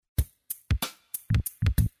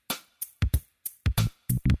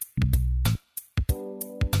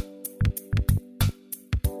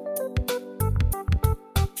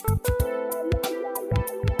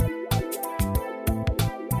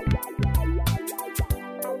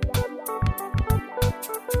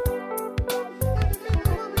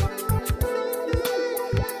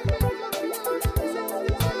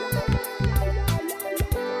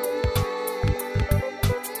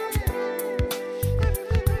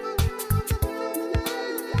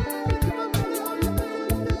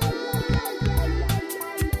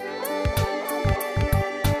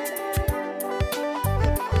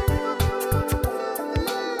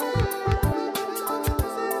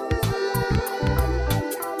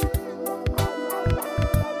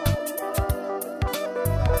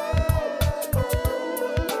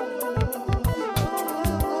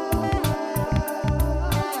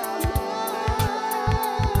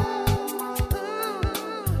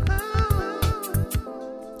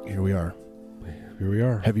Here we are. Here we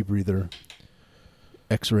are. Heavy breather.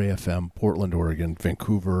 X-Ray FM, Portland, Oregon,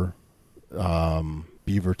 Vancouver,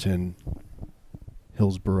 Beaverton,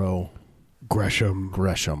 Hillsborough, Gresham.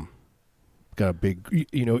 Got a big.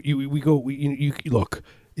 Look.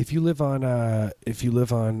 If you live on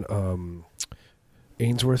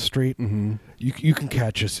Ainsworth Street, Mm-hmm. you can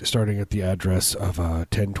catch us starting at the address of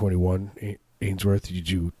 1021 Ainsworth. You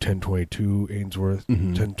do 1022 Ainsworth,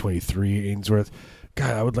 1023 Ainsworth.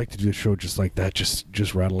 God, I would like to do a show just like that,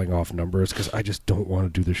 just rattling off numbers, because I just don't want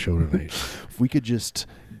to do the show tonight. If we could just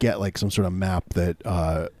get like some sort of map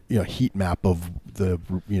that heat map of the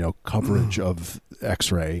coverage of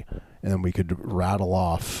X-Ray, and then we could rattle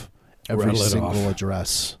off every single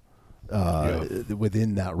address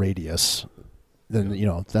within that radius. Then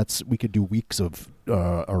we could do weeks of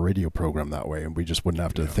a radio program that way, and we just wouldn't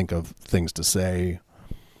have to think of things to say.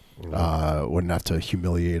 Wouldn't have to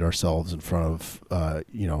humiliate ourselves in front of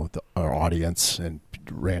our audience and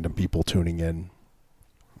random people tuning in.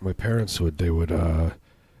 My parents would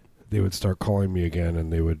start calling me again,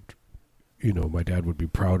 and they would, my dad would be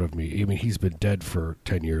proud of me. I mean, he's been dead for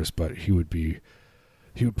 10 years, but he would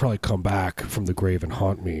probably come back from the grave and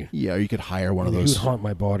haunt me. Yeah, or you could hire one of those. He would haunt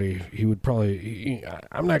my body. He would probably.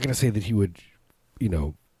 I'm not going to say that he would,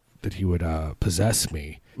 possess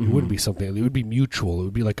me. It wouldn't be something. It would be mutual. It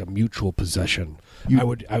would be like a mutual possession. He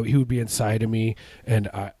would be inside of me,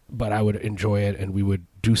 but I would enjoy it, and we would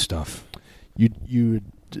do stuff.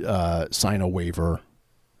 You'd sign a waiver,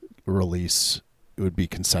 release. It would be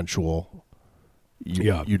consensual.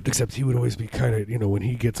 Except he would always be kind of, when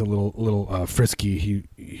he gets a little frisky,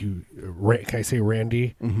 can I say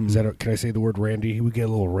randy? Mm-hmm. Can I say the word randy? He would get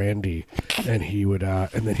a little randy, and he would, and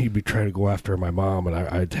then he'd be trying to go after my mom, and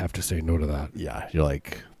I'd have to say no to that. Yeah, you're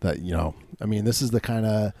like that. I mean, this is the kind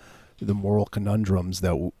of the moral conundrums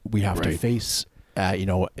that we have to face. As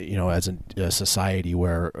a society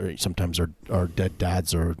where sometimes our dead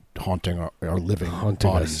dads are haunting our living bodies.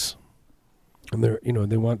 Us. And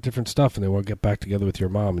they want different stuff, and they want to get back together with your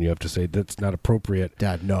mom, and you have to say that's not appropriate.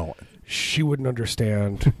 Dad, no. She wouldn't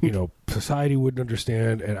understand. Society wouldn't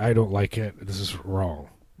understand, and I don't like it. This is wrong.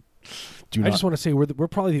 I just want to say we're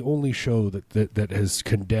probably the only show that has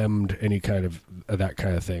condemned any kind of that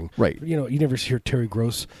kind of thing. Right. You never hear Terry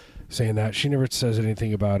Gross saying that. She never says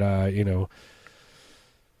anything about anything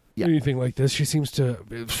like this. She seems to.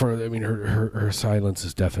 Her silence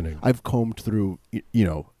is deafening. I've combed through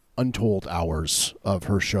untold hours of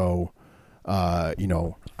her show.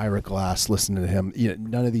 Ira Glass, listening to him.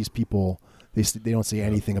 None of these people they don't say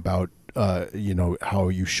anything about how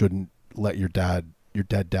you shouldn't let your dead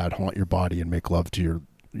dad haunt your body and make love to your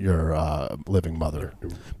living mother.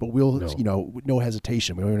 But no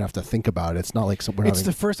hesitation. We don't even have to think about it. It's not like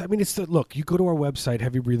the first. Look. You go to our website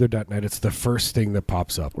heavybreather.net. It's the first thing that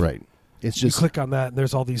pops up. Right. It's just you click on that, and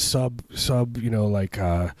there's all these sub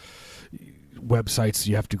websites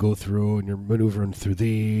you have to go through, and you're maneuvering through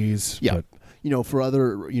these. Yeah. For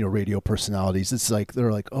other, radio personalities, it's like,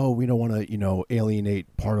 they're like, oh, we don't want to,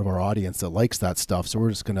 alienate part of our audience that likes that stuff. So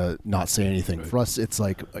we're just going to not say anything. Right. For us, it's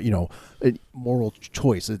like, a moral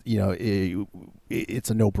choice. It's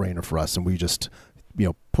a no-brainer for us. And we just,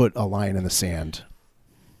 put a line in the sand.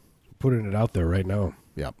 Putting it out there right now.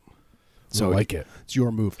 Yep. So I like it. It's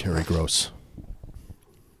your move, Terry Gross.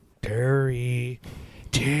 Terry.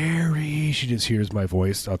 She just hears my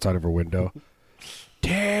voice outside of her window.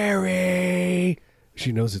 Terry.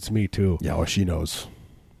 She knows it's me too. Yeah, well, she knows.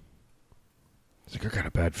 It's like, I got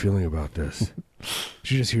a bad feeling about this.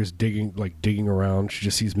 She just hears digging around. She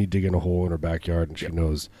just sees me digging a hole in her backyard, and she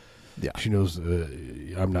knows. Yeah, she knows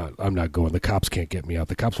I'm not going. The cops can't get me out.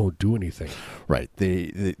 The cops won't do anything. Right.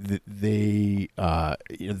 The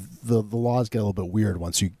laws get a little bit weird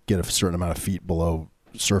once you get a certain amount of feet below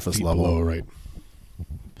surface level. Below, right.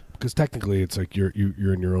 Because technically, it's like you're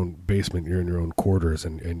in your own basement, you're in your own quarters,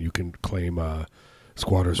 and you can claim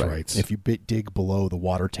squatters' rights. If you dig below the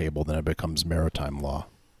water table, then it becomes maritime law.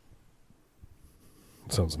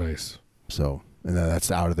 Sounds nice. So, and then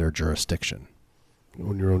that's out of their jurisdiction.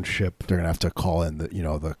 On your own ship, they're gonna have to call in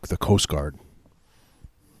the Coast Guard.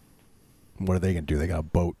 What are they gonna do? They got a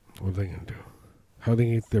boat. What are they gonna do? How are they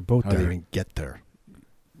gonna get their boat there? How do they even get there?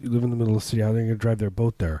 You live in the middle of the city. How are they gonna drive their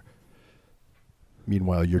boat there?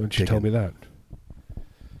 Meanwhile, Don't you tell me that?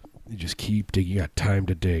 You just keep digging. You got time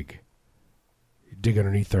to dig. You dig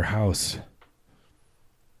underneath their house.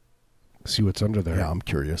 See what's under there. Yeah, I'm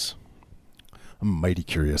curious. I'm mighty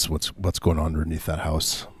curious what's going on underneath that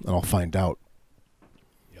house, and I'll find out.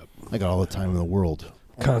 Yep. I got all the time in the world.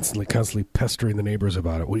 Constantly pestering the neighbors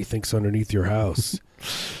about it. What do you think's underneath your house?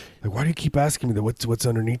 Like, why do you keep asking me that? What's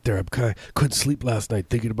underneath there? Couldn't sleep last night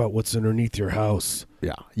thinking about what's underneath your house.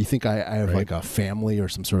 Yeah. You think I have like a family or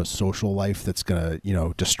some sort of social life that's going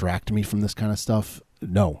to, distract me from this kind of stuff?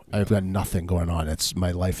 No, I've got nothing going on.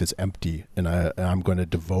 My life is empty, and I'm going to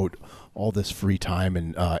devote all this free time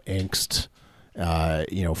and angst,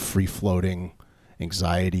 free floating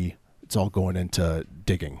anxiety. It's all going into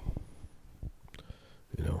digging.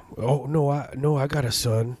 Oh no, I got a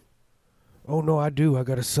son. Oh no, I do. I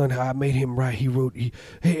got a son. I made him write.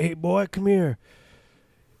 Hey boy, come here.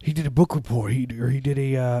 He did a book report. He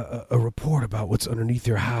did a report about what's underneath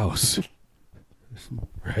your house.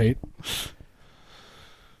 Right?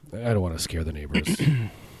 I don't want to scare the neighbors.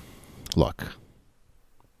 Look,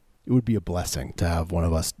 it would be a blessing to have one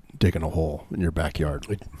of us digging a hole in your backyard.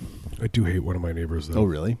 I do hate one of my neighbors, though. Oh,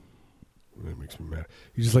 really? That makes me mad.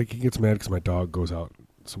 He gets mad because my dog goes out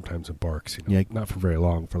sometimes and barks. Yeah. Not for very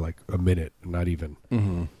long, for like a minute, not even.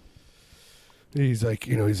 Mm-hmm. He's like,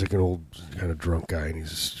 he's like an old kind of drunk guy, and he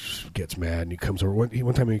just gets mad, and he comes over.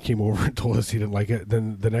 One time he came over and told us he didn't like it.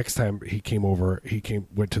 Then the next time he came over,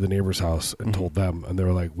 went to the neighbor's house and told them, and they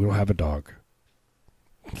were like, "We don't have a dog."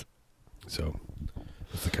 So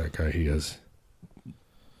that's the kind of guy he is.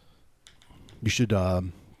 You should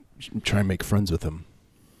try and make friends with him.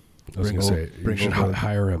 I was going to say, you should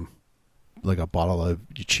hire him. Like a bottle of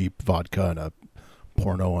cheap vodka and a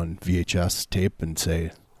porno on VHS tape and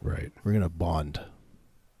say, right, we're going to bond.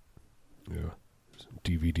 Yeah. Some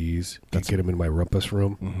DVDs. Get him in my rumpus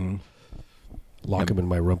room. Mm-hmm. Lock him in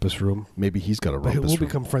my rumpus room. Maybe he's got a rumpus room. We'll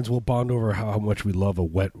become friends. We'll bond over how much we love a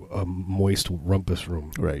wet, moist rumpus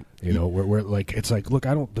room. Right. We're like, it's like, look,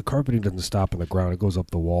 the carpeting doesn't stop in the ground. It goes up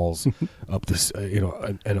the walls, up this,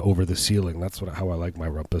 and over the ceiling. That's how I like my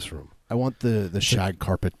rumpus room. I want the shag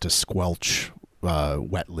carpet to squelch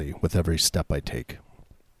wetly with every step I take.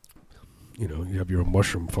 You have your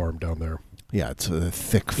mushroom farm down there. Yeah, it's a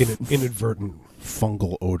thick, inadvertent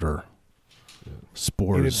fungal odor. Yeah.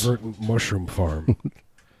 Spores. Inadvertent mushroom farm.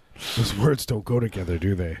 Those words don't go together,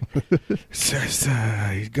 do they? Says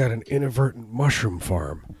he's got an inadvertent mushroom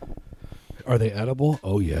farm. Are they edible?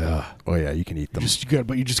 Oh yeah. Oh yeah, you can eat them.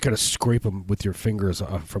 You just gotta scrape them with your fingers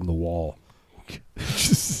from the wall.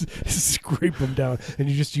 Just scrape them down, and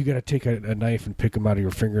you got to take a knife and pick them out of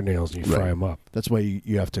your fingernails, and you fry them up. That's why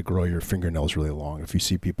you have to grow your fingernails really long. If you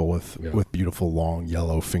see people with beautiful long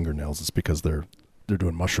yellow fingernails, it's because they're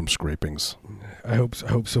doing mushroom scrapings. I hope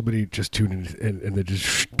somebody just tuned in and they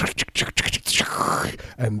just,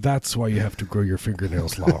 and that's why you have to grow your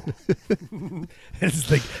fingernails long. It's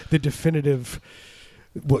like the definitive.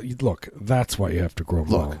 Well, look, that's why you have to grow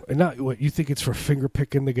them long. And not what you think it's for finger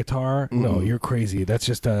picking the guitar. Mm-hmm. No, you're crazy. That's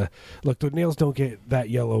just look. The nails don't get that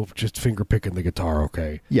yellow just finger picking the guitar.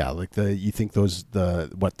 Okay. Yeah, like you think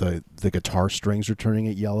the guitar strings are turning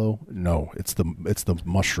it yellow? No, it's the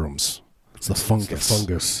mushrooms. It's the fungus. It's the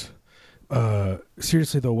fungus.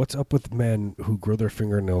 Seriously though, what's up with men who grow their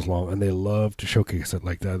fingernails long and they love to showcase it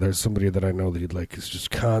like that? There's somebody that I know that is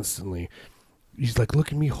just constantly. He's like,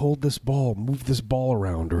 look at me hold this ball, move this ball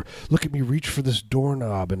around, or look at me reach for this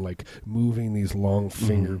doorknob, and like moving these long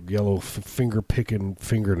yellow finger picking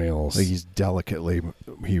fingernails. Like he's delicately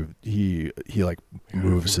he like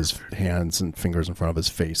moves his hands and fingers in front of his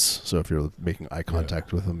face. So if you're making eye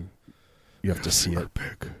contact with him, you have to see it.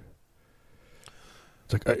 Pick.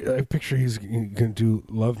 It's like I picture he's going to do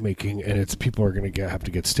love making, and it's people are going to have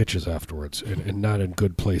to get stitches afterwards, and not in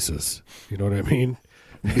good places. You know what I mean?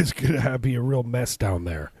 It's going to be a real mess down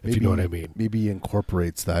there, if you know what I mean. Maybe he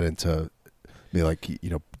incorporates that into,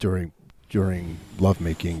 during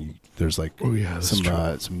lovemaking, there's like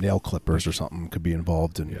some nail clippers or something could be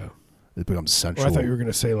involved, and it becomes sensual. Or I thought you were going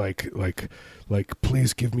to say like,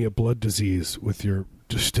 please give me a blood disease with your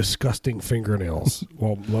just disgusting fingernails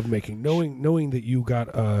while lovemaking, knowing that you got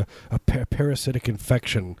a parasitic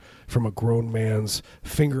infection from a grown man's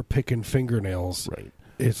finger picking fingernails. Right.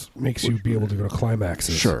 It makes you be able to go to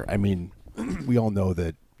climaxes. Sure. I mean, we all know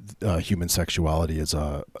that human sexuality is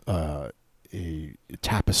a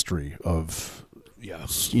tapestry of,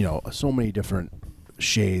 so many different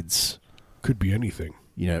shades. Could be anything.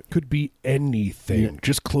 Could be anything. Yeah.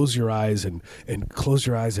 Just close your eyes and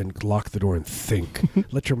lock the door and think.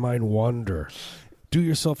 Let your mind wander. Do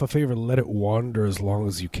yourself a favor. Let it wander as long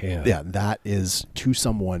as you can. Yeah, that is to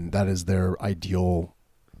someone. That is their ideal,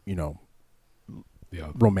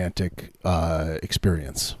 romantic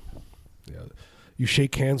experience. Yeah, you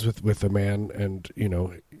shake hands with a man, and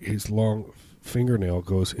his long fingernail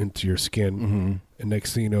goes into your skin, and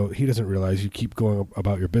next thing you know, he doesn't realize you keep going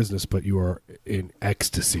about your business, but you are in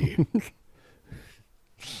ecstasy.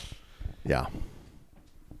 Yeah,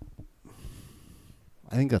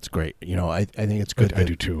 I think that's great. I think it's good. I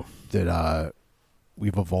do too. That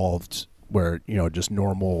we've evolved where just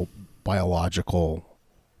normal biological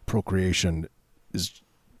procreation is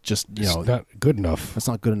just it's not good enough. It's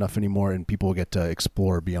not good enough anymore, and people get to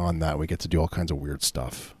explore beyond that. We get to do all kinds of weird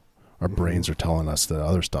stuff. Our brains are telling us that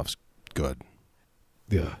other stuff's good.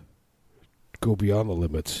 Yeah, go beyond the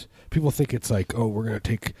limits. People think it's like, oh, we're gonna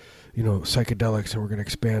take psychedelics and we're gonna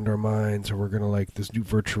expand our minds, or we're gonna like this new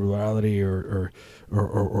virtual reality, or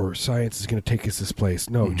science is gonna take us this place.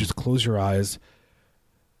 No, just close your eyes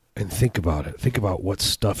and think about it. Think about what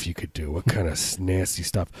stuff you could do, what kind of nasty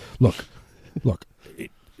stuff. Look,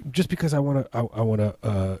 just because I want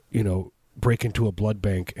to break into a blood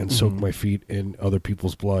bank and soak my feet in other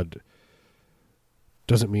people's blood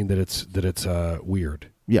doesn't mean that it's weird.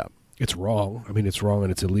 Yeah. It's wrong. I mean, it's wrong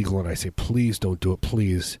and it's illegal, and I say, please don't do it,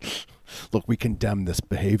 please. Look, we condemn this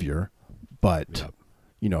behavior, but,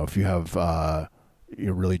 if you have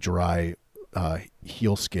really dry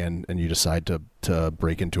heel skin and you decide to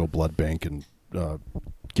break into a blood bank and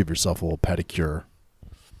give yourself a little pedicure,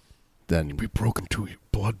 then... We broke into a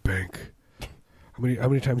blood bank. How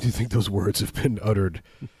many times do you think those words have been uttered?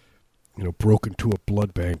 Broken to a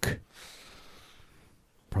blood bank.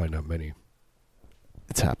 Probably not many.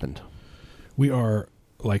 It's happened. We are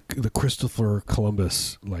like the Christopher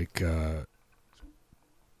Columbus, we're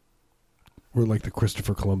like the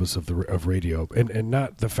Christopher Columbus of radio, and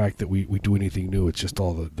not the fact that we do anything new. It's just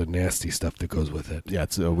all the nasty stuff that goes with it. Yeah,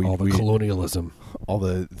 it's all the colonialism, all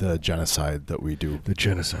the genocide that we do. The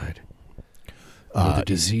genocide, the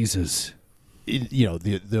diseases.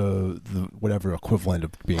 The whatever equivalent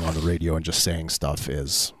of being on the radio and just saying stuff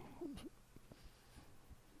is.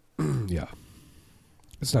 Yeah.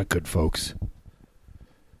 It's not good, folks.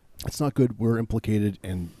 It's not good. We're implicated,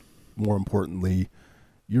 and more importantly,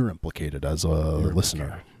 you're implicated as a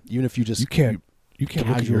listener. Even if you just you can't look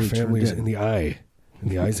at your families in the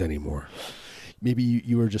eyes anymore. Maybe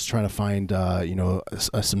you were just trying to find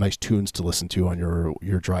some nice tunes to listen to on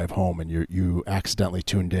your drive home, and you accidentally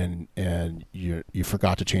tuned in and you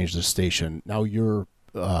forgot to change the station. Now you're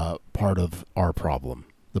part of our problem,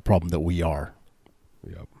 the problem that we are.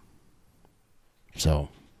 Yep. So,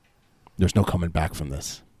 there's no coming back from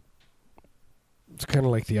this. It's kind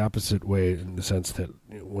of like the opposite way in the sense that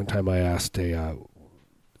one time I asked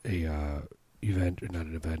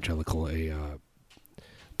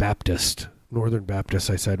Baptist, Northern Baptist,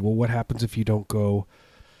 I said, well, what happens if you don't go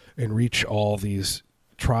and reach all these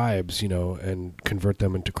tribes, and convert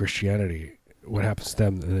them into Christianity? What happens to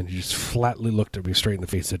them? And then he just flatly looked at me straight in the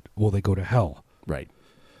face and said, well, they go to hell. Right.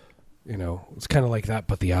 It's kind of like that,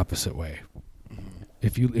 but the opposite way.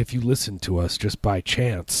 If you listen to us just by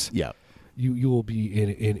chance, yeah, you will be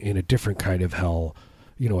in a different kind of hell.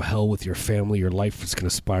 Hell with your family. Your life is going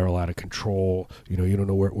to spiral out of control. You don't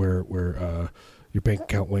know where your bank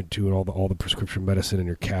account went to, and all the prescription medicine in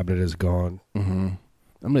your cabinet is gone. Mm-hmm.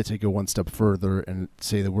 I'm going to take it one step further and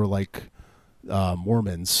say that we're like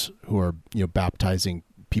Mormons who are baptizing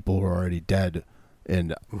people who are already dead,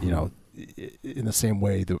 and in the same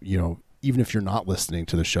way that even if you're not listening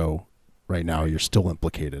to the show right now, you're still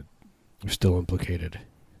implicated. You're still implicated.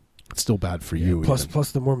 It's still bad for you.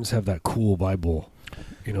 Plus the Mormons have that cool Bible.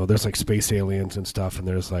 There's like space aliens and stuff, and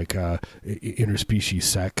there's like interspecies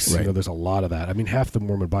sex. Right. There's a lot of that. I mean, half the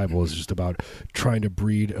Mormon Bible is just about trying to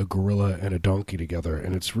breed a gorilla and a donkey together,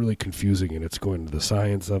 and it's really confusing, and it's going into the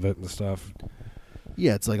science of it and stuff.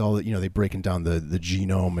 Yeah, it's like all the, they breaking down the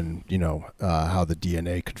genome and how the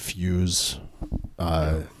DNA could fuse.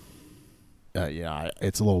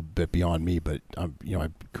 It's a little bit beyond me, but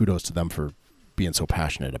kudos to them for being so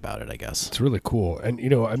passionate about it, I guess. It's really cool. And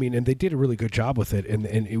and they did a really good job with it, and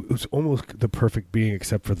it was almost the perfect being,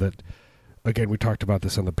 except for that, again, we talked about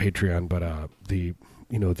this on the Patreon, but the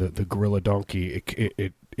gorilla donkey,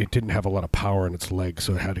 it didn't have a lot of power in its legs,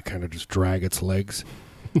 so it had to kind of just drag its legs.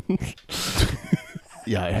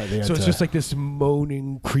 Yeah, so it's just like this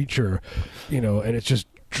moaning creature, and it's just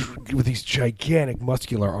with these gigantic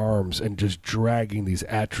muscular arms and just dragging these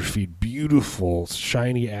atrophied, beautiful,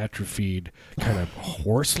 shiny atrophied kind of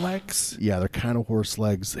horse legs. Yeah, they're kind of horse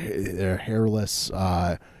legs. They're hairless,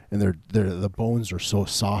 and the bones are so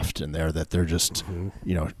soft in there that they're just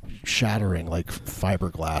shattering like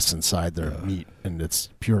fiberglass inside their meat, and it's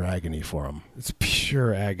pure agony for them. It's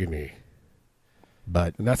pure agony.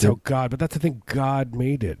 And that's how God. But that's the thing. God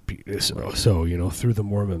made it so through the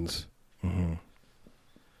Mormons. Mm-hmm.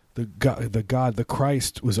 The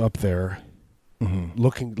Christ was up there,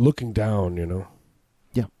 looking down.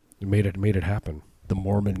 Yeah, it made it happen. The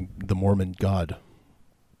Mormon God,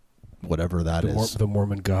 whatever that is. The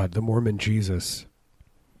Mormon God, the Mormon Jesus.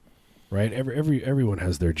 right? Everyone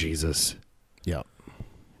has their Jesus. Yeah.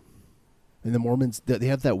 And the Mormons, they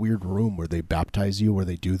have that weird room where they baptize you, where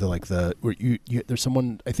they do where you there's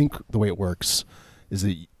someone, I think the way it works is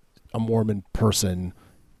that a Mormon person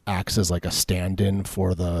acts as like a stand-in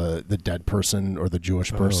for the dead person or the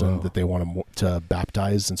Jewish person that they want to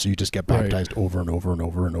baptize. And so you just get baptized over and over and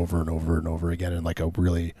over and over and over and over again in like a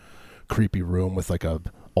really creepy room with like a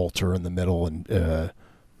altar in the middle, and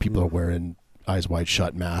people are wearing eyes wide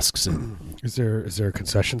shut masks. And is there a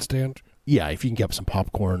concession stand? Yeah, if you can get some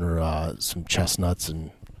popcorn or some chestnuts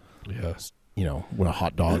and, with a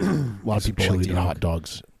hot dog. A lot of people like to eat hot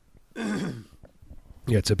dogs.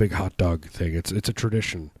 Yeah, it's a big hot dog thing. It's a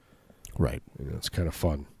tradition. Right. It's kind of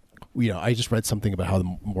fun. I just read something about how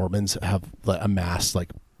the Mormons have amassed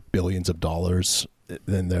like billions of dollars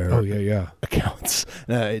in their accounts.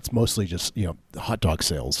 It's mostly just, hot dog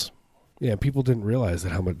sales. Yeah, people didn't realize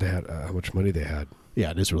that how much money they had.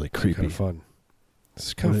 Yeah, it is really creepy. Kind of fun.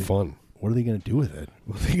 It's kind of fun. What are they going to do with it?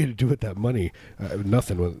 What are they going to do with that money?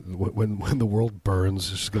 Nothing. When the world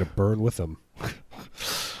burns, it's just going to burn with them.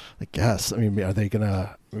 I guess. I mean, are they going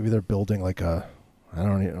to? Maybe they're building like a. I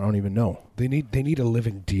don't even know. They need a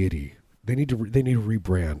living deity. They need to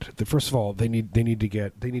rebrand. First of all, they need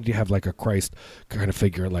to have like a Christ kind of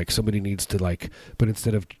figure. Like somebody needs to but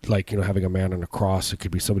instead of having a man on a cross, it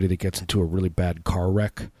could be somebody that gets into a really bad car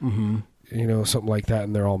wreck. Mm-hmm. Something like that,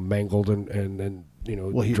 and they're all mangled and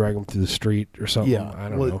drag them through the street or something. Yeah, I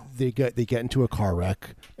don't know. They get into a car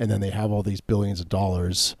wreck, and then they have all these billions of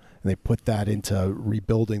dollars, and they put that into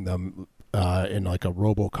rebuilding them in like a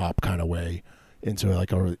RoboCop kind of way, into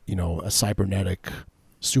like a cybernetic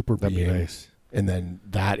super being. That'd be nice. And then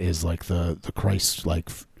that is like the Christ figure.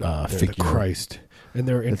 The Christ. And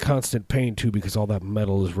they're in constant pain too, because all that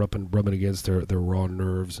metal is rubbing against their raw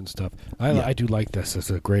nerves and stuff. I do like this. It's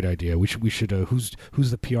a great idea. We should. Who's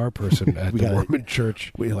the PR person at the Mormon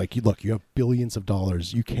church? Look, you have billions of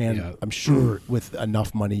dollars. You can. Yeah. I'm sure with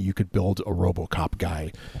enough money you could build a RoboCop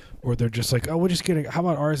guy. Or they're just like, we're just kidding. How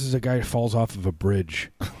about ours is a guy who falls off of a bridge?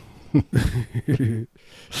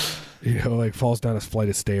 Like falls down a flight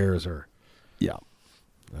of stairs, or it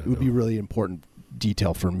would be really important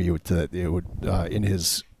detail for me that it would in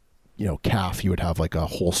his calf he would have like a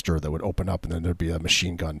holster that would open up, and then there'd be a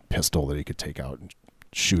machine gun pistol that he could take out and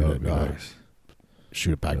shoot at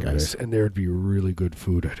bad guys. Nice. And there would be really good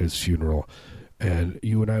food at his funeral, and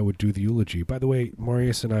you and I would do the eulogy. By the way,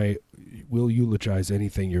 Marius and I will eulogize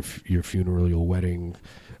anything: your funeral, your wedding,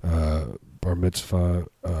 bar mitzvah,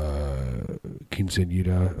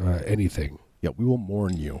 quinceañera, anything. Yeah, we will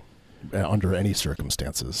mourn you under any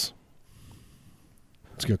circumstances.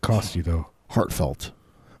 It's going to cost you, though. Heartfelt.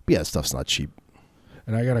 But yeah, stuff's not cheap.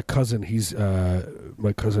 And I got a cousin. He's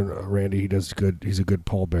my cousin Randy. He's a good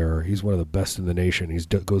pallbearer. He's one of the best in the nation. He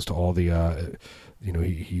goes to all the,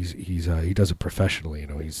 he does it professionally.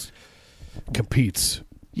 He's competes.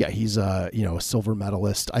 Yeah, he's a silver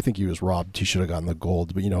medalist. I think he was robbed. He should have gotten the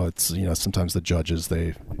gold. But it's sometimes the judges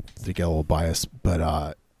they get a little biased.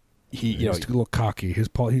 But he's a little cocky.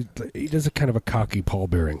 He does a kind of a cocky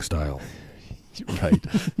pallbearing style. Right.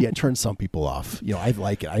 Yeah, it turns some people off. I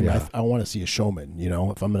like it. I want to see a showman,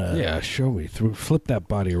 if I'm going to... show me. Flip that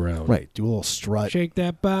body around. Right. Do a little strut. Shake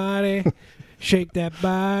that body. Shake that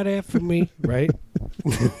body for me. Right?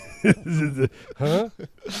 Huh?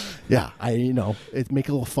 Yeah. Make it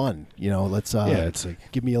a little fun. Let's... it's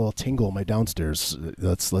like... Give me a little tingle in my downstairs.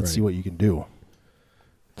 Let's see what you can do.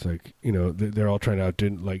 It's like, they're all trying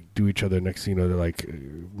to do each other next thing. They're like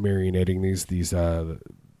marioneting these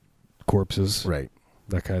corpses, right?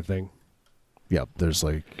 That kind of thing. Yeah, there's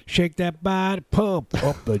like shake that body, pump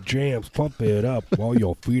up the jams, pump it up while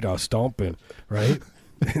your feet are stomping, right?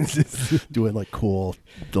 Doing like cool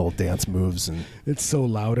little dance moves, and it's so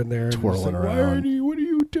loud in there, twirling around. What are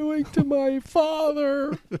you doing to my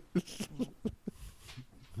father,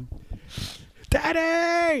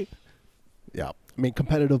 Daddy? Yeah, I mean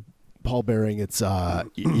competitive pallbearing. It's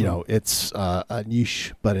it's a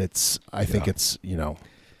niche, but I think it's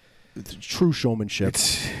true showmanship.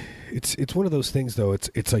 It's one of those things though.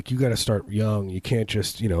 It's like you got to start young. You can't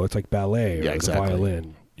just it's like ballet or the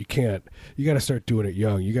violin. You can't. You got to start doing it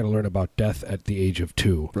young. You got to learn about death at the age of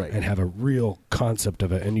 2, right, and have a real concept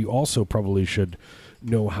of it. And you also probably should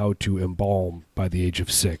know how to embalm by the age of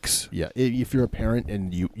 6. Yeah, if you're a parent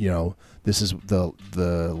and this is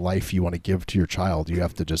the life you want to give to your child, you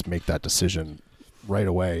have to just make that decision right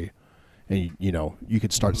away. And you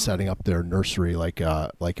could start setting up their nursery like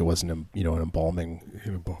it was an embalming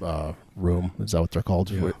room. Is that what they're called?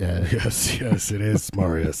 Yeah. Yes, it is,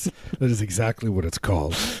 Marius. That is exactly what it's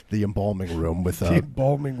called. The embalming room with the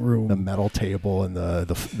embalming room, the metal table, and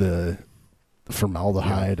the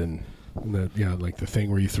formaldehyde, and like the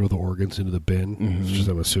thing where you throw the organs into the bin. Mm-hmm. Which is,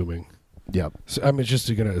 I'm assuming. Yeah. So I'm just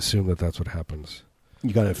going to assume that that's what happens.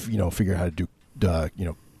 You got to figure out how to do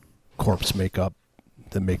corpse makeup.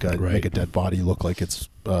 To make a dead body look like it's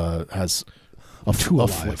has a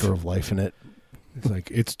flicker of life in it. It's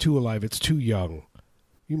like, it's too alive. It's too young.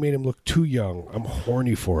 You made him look too young. I'm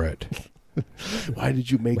horny for it. Why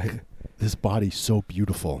did you make this body so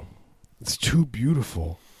beautiful? It's too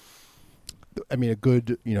beautiful. I mean, a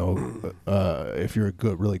good, if you're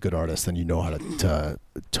a really good artist, then you know how to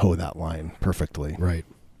toe that line perfectly. Right.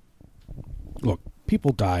 Look,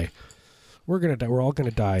 people die. We're gonna die. We're all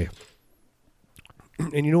gonna die.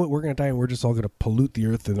 And you know what? We're going to die, and we're just all going to pollute the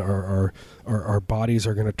earth, and our bodies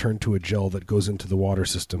are going to turn to a gel that goes into the water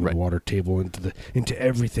system, the water table, into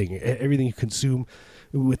everything you consume,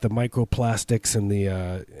 with the microplastics and the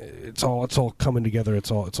it's all coming together. It's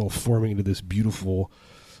all forming into this beautiful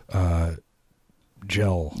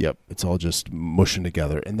gel. Yep, it's all just mushing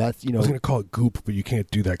together, and that's I was going to call it goop, but you can't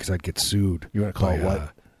do that because I'd get sued. You want to call it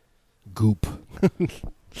what? Goop.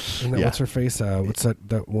 What's her face? What's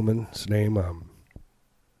that woman's name?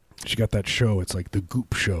 She got that show. It's like the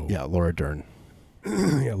Goop Show. Yeah, Laura Dern.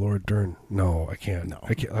 Yeah, Laura Dern. No, I can't. No.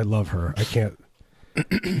 I can't. I love her. I can't.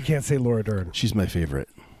 You can't say Laura Dern. She's my favorite.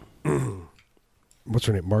 What's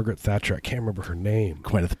her name? Margaret Thatcher. I can't remember her name.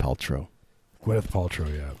 Gwyneth Paltrow.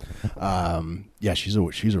 Yeah. Yeah, she's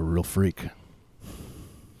a real freak.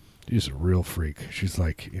 She's a real freak. She's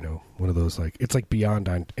like, one of those, like, it's like beyond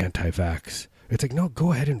anti-vax. It's like, no,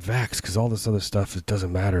 go ahead and vax, because all this other stuff, it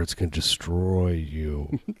doesn't matter. It's going to destroy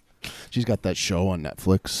you. She's got that show on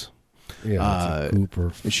Netflix. Yeah,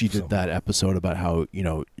 she did that episode about how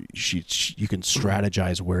you can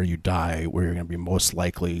strategize where you die, where you're going to be most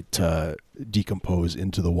likely to decompose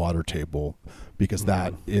into the water table, because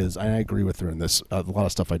that is. And I agree with her in this. A lot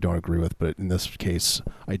of stuff I don't agree with, but in this case,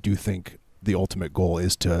 I do think the ultimate goal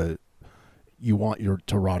is to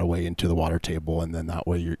rot away into the water table, and then that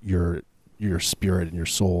way your spirit and your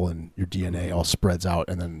soul and your DNA all spreads out,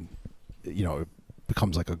 and then it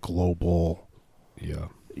becomes like a global. Yeah.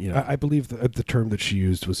 I believe the term that she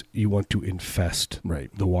used was, you want to infest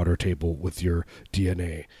the water table with your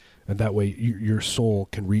DNA, and that way your soul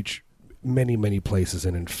can reach many, many places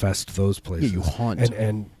and infest those places. Yeah, you haunt,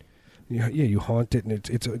 and you haunt it, and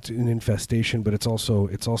it's an infestation, but it's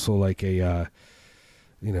also like a I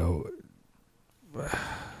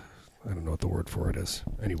don't know what the word for it is.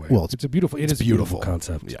 Anyway, well, it's a beautiful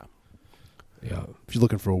concept. Yeah. Yeah. If you're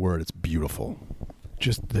looking for a word, it's beautiful.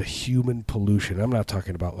 Just the human pollution. I'm not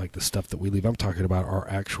talking about like the stuff that we leave. I'm talking about our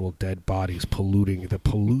actual dead bodies polluting, the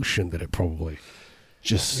pollution that it probably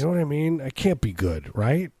just. You know what I mean? It can't be good,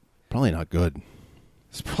 right? Probably not good.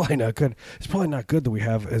 It's probably not good. It's probably not good that we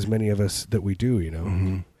have as many of us that we do,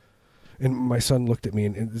 Mm-hmm. And my son looked at me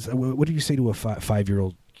and what do you say to a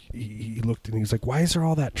 5-year-old? He looked and he's like, "Why is there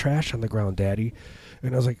all that trash on the ground, Daddy?"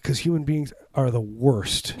 And I was like, "Because human beings are the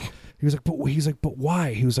worst." He was like, but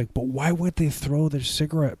why? He was like, but why would they throw their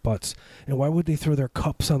cigarette butts, and why would they throw their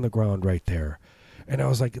cups on the ground right there? And I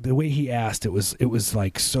was like, the way he asked, it was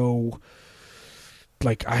like so.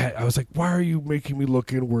 Like I was like, why are you making me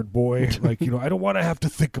look inward, boy? Like, I don't want to have to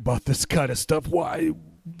think about this kind of stuff. Why?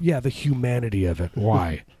 Yeah, the humanity of it.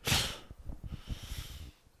 Why?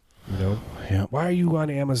 Yeah. Why are you on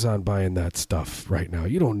Amazon buying that stuff right now?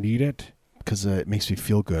 You don't need it. Because it makes me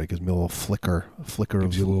feel good. It gives me a little flicker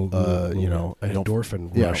Gives you a little I don't endorphin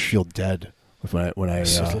rush. Yeah, I don't feel dead when I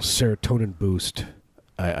It's a little serotonin boost.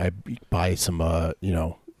 I buy some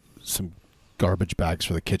some garbage bags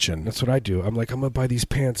for the kitchen. That's what I do. I'm like, I'm gonna buy these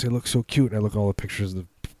pants. They look so cute, and I look at all the pictures of the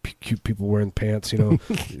cute people wearing pants.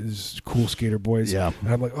 These cool skater boys. Yeah.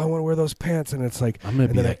 And I'm like, oh, I want to wear those pants, and it's like, I'm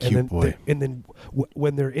gonna be that cute boy. And then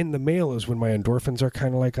when they're in the mail is when my endorphins are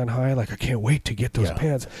kind of like on high. Like, I can't wait to get those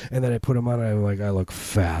pants. And then I put them on, and I'm like, I look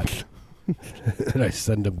fat. And I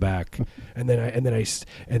send them back, and then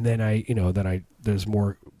there's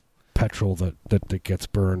more petrol that gets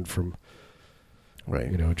burned from,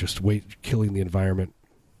 just killing the environment.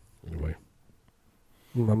 Anyway,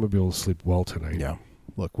 I'm gonna be able to sleep well tonight. Yeah.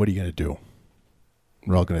 Look, what are you gonna do?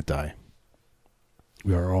 We're all gonna die.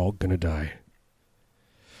 We are all gonna die.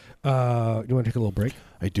 You want to take a little break?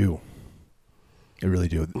 I do. I really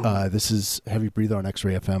do. This is Heavy Breather on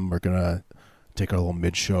X-Ray FM. We're gonna take our little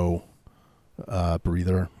mid-show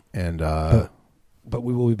breather, and But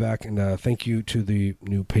we will be back, and thank you to the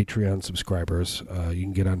new Patreon subscribers. You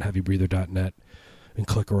can get on heavybreather.net and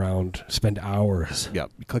click around, spend hours. Yeah,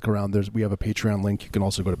 you click around. We have a Patreon link. You can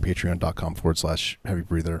also go to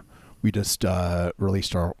patreon.com/heavybreather. We just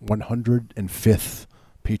released our 105th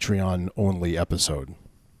Patreon-only episode.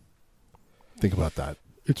 Think about that.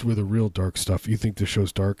 It's where the real dark stuff. You think the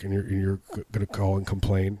show's dark, and you're going to call and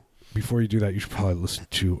complain. Before you do that, you should probably listen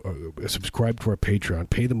to subscribe to our Patreon,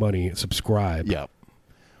 pay the money, and subscribe. Yeah.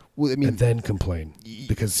 Well, I mean, and then complain,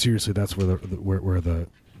 because seriously, that's where the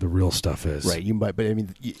real stuff is. Right. You might, but I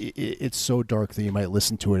mean, it's so dark that you might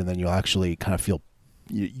listen to it, and then you'll actually kind of feel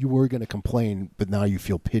you were going to complain, but now you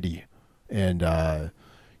feel pity, and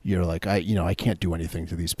you're like, I can't do anything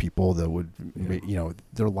to these people that would,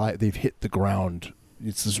 they've hit the ground.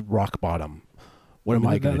 It's this rock bottom. What am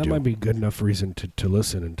I going to do? That might be good enough reason to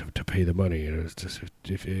listen and to pay the money. It's just,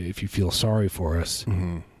 if you feel sorry for us,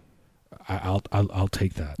 mm-hmm. I'll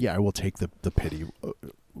take that. Yeah, I will take the pity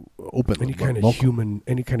openly. Any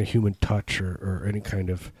kind of human touch or any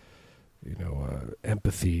kind of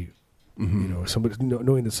empathy. Mm-hmm. Somebody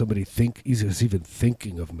knowing that somebody is even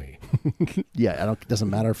thinking of me. Yeah, it doesn't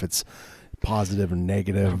matter if it's positive or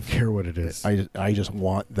negative. I don't care what it is. I just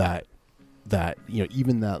want that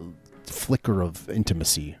even that flicker of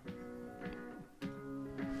intimacy.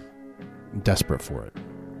 I'm desperate for it.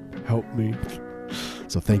 Help me.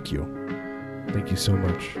 So thank you. Thank you so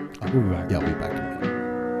much. We'll be back. Yeah, I'll be back in a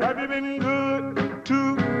minute. Have you been good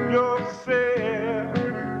to yourself?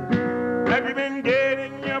 Have you been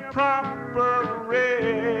getting your proper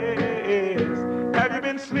rest? Have you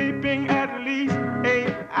been sleeping at least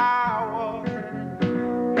 8 hours?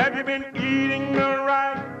 Have you been eating the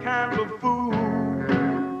right kind of food?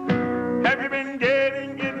 Have you been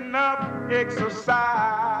getting enough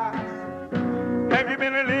exercise? Have you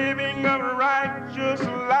been living a righteous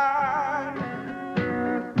life?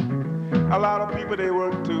 A lot of people, they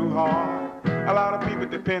work too hard. A lot of people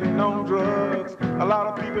depending on drugs. A lot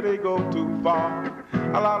of people, they go too far.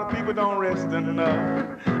 A lot of people don't rest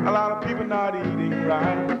enough. A lot of people not eating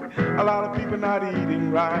right. A lot of people not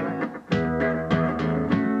eating right.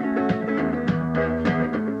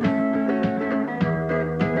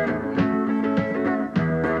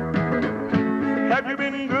 Have you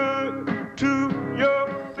been good to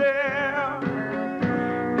yourself?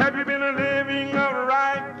 Have you been living a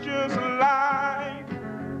righteous life?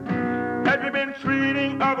 Have you been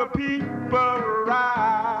treating other people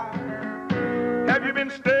right? Have you been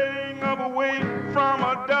staying away from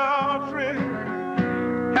adultery?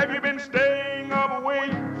 Have you been staying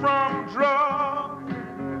away from drugs?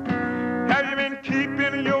 Have you been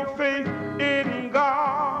keeping your faith in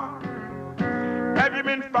God? Have you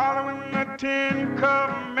been following the 10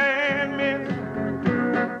 Commandments?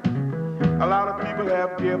 A lot of people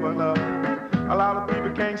have given up. A lot of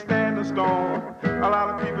people can't stand the storm. A lot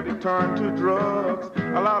of people, they turn to drugs.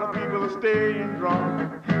 A lot of people are staying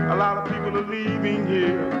drunk. A lot of people are leaving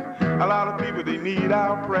here. A lot of people, they need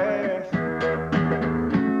our prayers.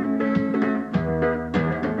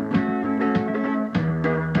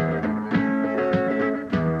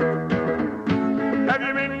 Have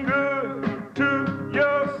you been good to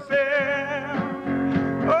yourself?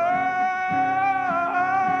 Oh,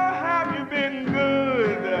 have you been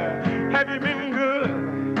good? Have you been good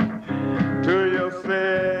to yourself?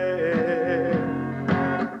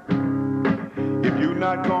 If you're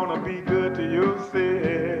not gonna be good to yourself,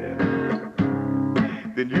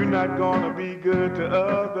 then you're not gonna be good to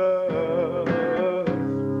others.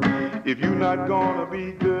 If you're not gonna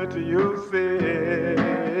be good to yourself,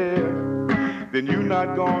 then you're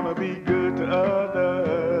not gonna be good to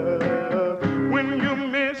others. When you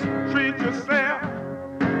mistreat yourself,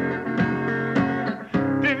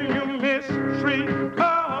 then you mistreat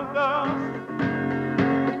others.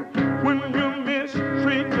 When you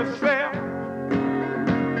mistreat yourself,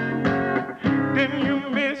 then you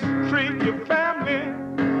mistreat your family.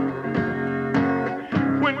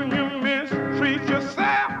 When you mistreat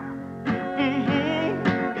yourself,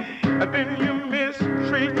 then you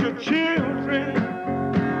mistreat your children.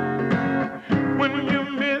 When you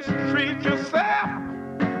mistreat yourself,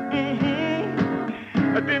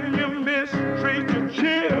 then you mistreat your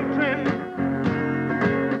children.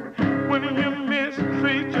 When you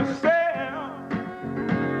mistreat yourself,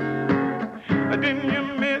 then you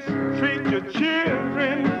mistreat your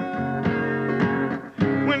children.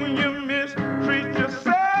 When you mistreat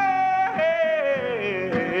yourself,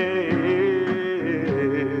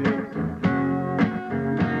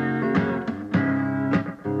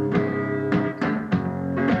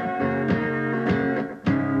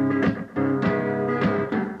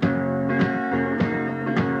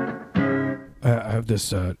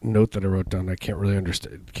 this note that I wrote down. I can't really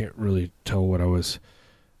understand. Can't really tell what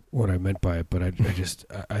I meant by it. But I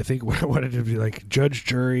think what I wanted to be like judge,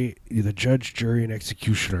 jury, the judge, jury, and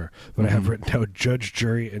executioner. But I have written down judge,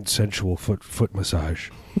 jury, and sensual foot massage.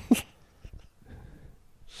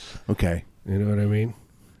 Okay. You know what I mean?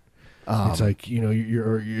 It's like,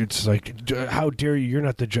 it's like, how dare you? You're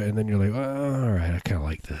not the judge. And then you're like, oh, all right, I kind of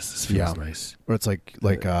like this. This feels nice. Or it's like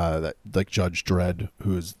Judge Dredd,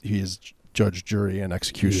 he is judge, jury, and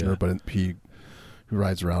executioner, but he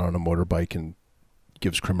rides around on a motorbike and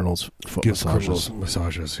gives criminals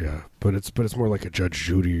massages. Yeah, but it's more like a Judge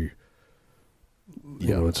Judy.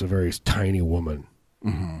 You know, it's a very tiny woman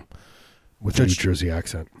with a New Jersey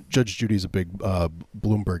accent. Judge Judy's a big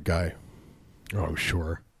Bloomberg guy. Oh, I'm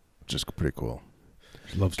sure. Just pretty cool.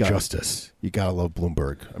 He loves justice. You gotta love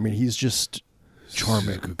Bloomberg. I mean, he's just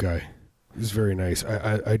charming. He's a good guy. He's very nice.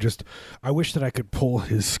 I wish that I could pull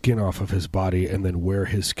his skin off of his body and then wear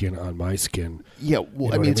his skin on my skin. Yeah,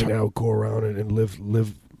 well, I mean, I'll go around and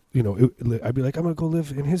live. You know, I'd be like, I'm gonna go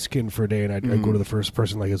live in his skin for a day, and I'd go to the first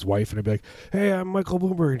person, like his wife, and I'd be like, "Hey, I'm Michael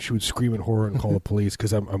Bloomberg," and she would scream in horror and call the police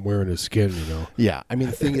because I'm wearing his skin. You know. Yeah, I mean,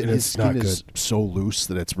 the thing is, his skin is so loose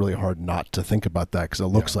that it's really hard not to think about that because it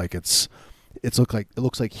looks like it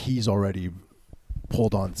looks like he's already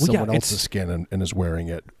pulled on someone else's skin and is wearing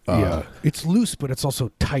it. It's loose, but it's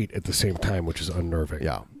also tight at the same time, which is unnerving.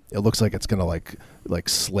 Yeah, it looks like it's gonna like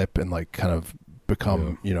slip and like kind of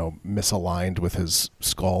become misaligned with his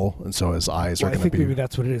skull, and so his eyes are going to be. I think maybe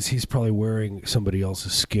that's what it is. He's probably wearing somebody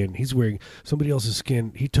else's skin. He's wearing somebody else's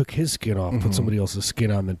skin. He took his skin off, put somebody else's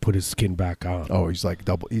skin on, then put his skin back on. Oh, he's like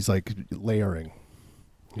layering.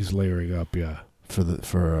 He's layering up, yeah. For the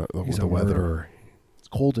weather. Murderer. It's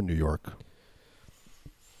cold in New York.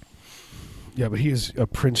 Yeah, but he is a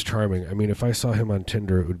Prince Charming. I mean, if I saw him on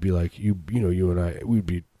Tinder, it would be like you and I. We'd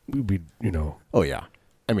be. Oh yeah.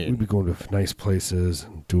 I mean, we'd be going to nice places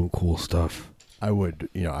and doing cool stuff. I would,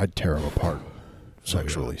 I'd tear him apart,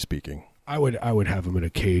 sexually speaking. I would have him in a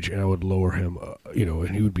cage, and I would lower him,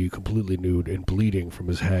 and he would be completely nude and bleeding from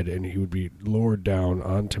his head, and he would be lowered down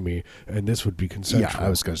onto me, and this would be consensual. Yeah,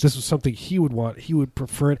 this was something he would want. He would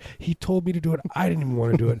prefer it. He told me to do it. I didn't even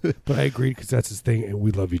want to do it, but I agreed because that's his thing, and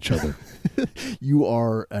we love each other. You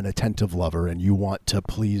are an attentive lover, and you want to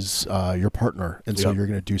please your partner, and so you're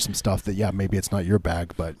going to do some stuff that, maybe it's not your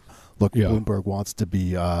bag, but look, Bloomberg wants to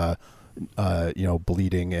be,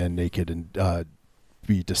 bleeding and naked and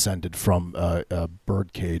be descended from a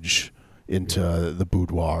bird cage into the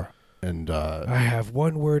boudoir, and I have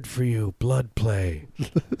one word for you: blood play.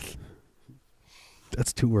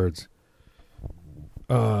 That's 2 words.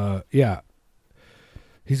 He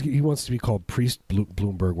wants to be called Priest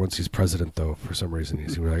Bloomberg once he's president, though. For some reason,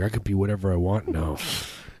 he's like, I could be whatever I want now.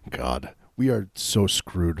 God, we are so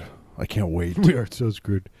screwed. I can't wait. We are so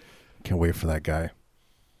screwed. Can't wait for that guy.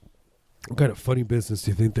 What kind of funny business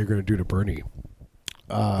do you think they're going to do to Bernie?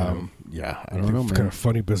 I don't know, man. Kind of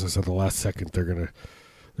funny business at the last second. They're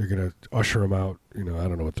gonna usher him out. I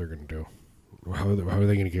don't know what they're gonna do. How are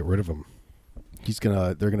they gonna get rid of him?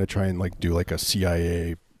 They're gonna try and do like a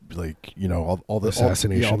CIA, all the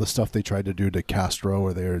assassination, all the stuff they tried to do to Castro,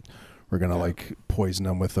 where we're gonna poison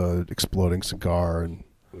him with a exploding cigar, and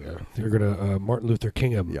they're gonna Martin Luther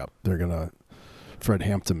King him. Yeah, they're gonna Fred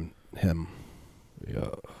Hampton him.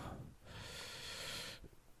 Yeah.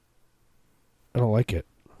 I don't like it.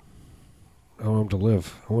 I want him to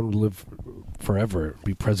live. I want him to live forever,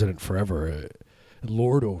 be president forever,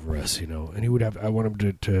 lord over us, And he would have. I want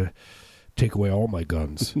him to take away all my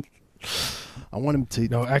guns. I want him to.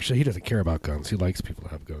 No, actually, he doesn't care about guns. He likes people to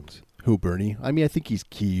have guns. Who, Bernie? I mean, I think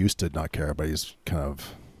he used to not care, but he's kind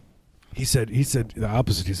of. He said the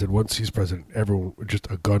opposite. He said once he's president, just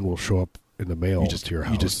a gun will show up in the mail to your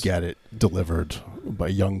house. You just get it delivered by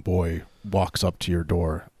a young boy, walks up to your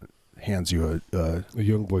door, hands you a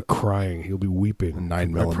young boy crying. He'll be weeping.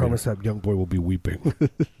 9mm. I promise that young boy will be weeping.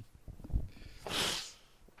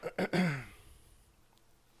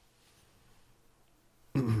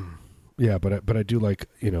 Yeah, but I do like,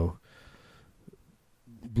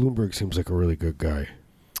 Bloomberg seems like a really good guy.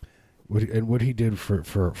 What he did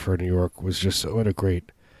for New York was just what a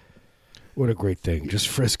great thing. Just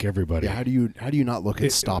frisk everybody. Yeah, how do you not look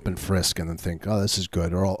at stop and frisk and then think, oh, this is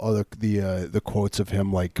good? Or all the quotes of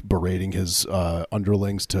him berating his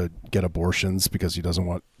underlings to get abortions because he doesn't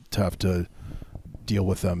want to have to deal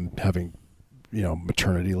with them having,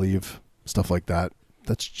 maternity leave, stuff like that.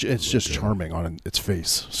 It's just charming on its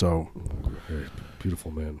face. So, very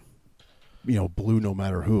beautiful man. Blue no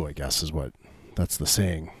matter who, I guess that's the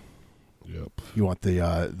saying. Yep. You want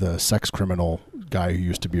the sex criminal guy who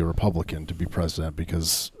used to be a Republican to be president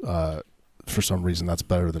because for some reason that's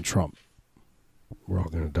better than Trump. We're all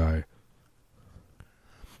going to die.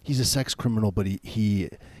 He's a sex criminal, but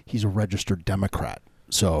he's a registered Democrat.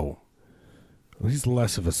 So Well, he's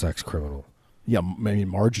less of a sex criminal. yeah, maybe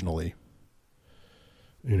marginally.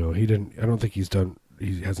 You know, he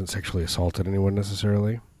hasn't sexually assaulted anyone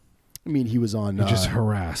necessarily. I mean, he was on. He just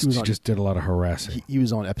harassed. He just did a lot of harassing. He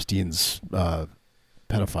was on Epstein's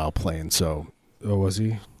pedophile plane, so. Oh, was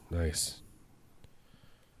he? Nice.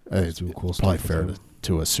 It's cool probably stuff fair with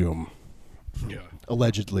to assume. Yeah.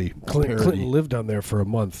 Allegedly, Clinton lived down there for a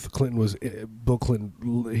month. Bill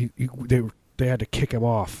Clinton. They had to kick him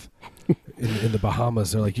off in the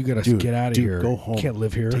Bahamas. They're like, you got to get out of here. Go home. You can't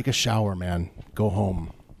live here. Take a shower, man. Go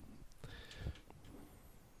home.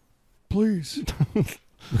 Please.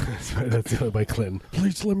 That's by Clinton.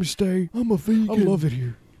 Please let me stay. I'm a vegan. I love it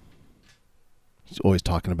here. He's always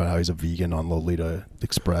talking about how he's a vegan on Lolita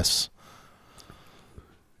Express.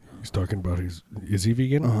 He's talking about is he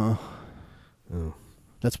vegan? Uh-huh. Oh.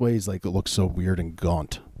 That's why he's like, it looks so weird and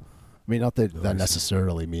gaunt. I mean, not that that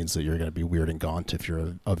necessarily means that you're going to be weird and gaunt if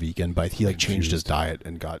you're a vegan, but he like changed his diet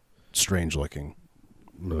and got strange looking.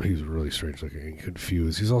 No, he's really strange looking and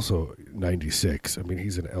confused. He's also 96. I mean,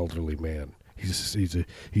 he's an elderly man. He's a senior.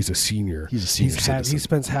 He's a senior citizen. He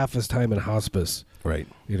spends half his time in hospice. Right.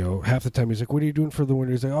 You know, half the time he's like, "What are you doing for the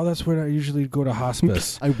winter?" He's like, "Oh, that's when I usually go to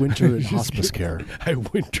hospice. I winter in hospice care. I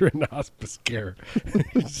winter in hospice care."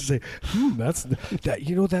 Say, that's that.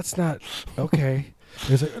 You know, that's not okay. And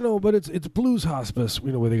he's like, "No, but it's blues hospice.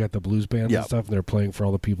 You know, where they got the blues bands and stuff, and they're playing for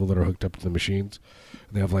all the people that are hooked up to the machines.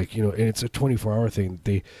 And they have like, you know, and it's a 24-hour thing.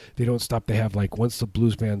 They don't stop. They have like once the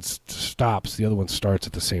blues band stops, the other one starts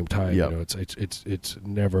at the same time. Yep. You know, it's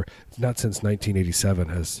never, not since 1987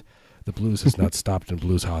 has the blues has not stopped in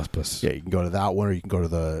blues hospice. Yeah, you can go to that one, or you can go to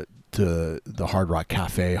the Hard Rock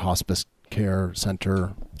Cafe Hospice Care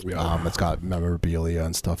Center. Yeah. It's got memorabilia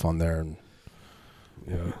and stuff on there, and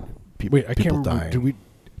Wait, I can't people remember. dying.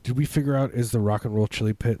 Did we figure out, is the Rock and Roll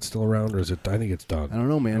Chili Pit still around, or is it? I think it's done. I don't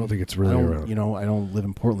know, man. I don't think it's really around. You know, I don't live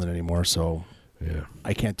in Portland anymore, so yeah,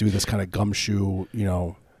 I can't do this kind of gumshoe. You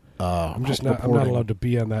know, I'm not allowed to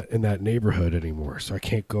be in that neighborhood anymore, so I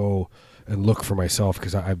can't go and look for myself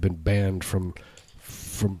because I've been banned from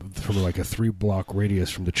like a 3-block radius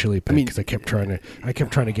from the Chili Pit because I kept trying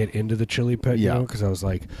to get into the Chili Pit, you know, because I was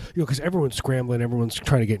like, you know, because everyone's scrambling, everyone's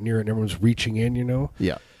trying to get near it, and everyone's reaching in, you know.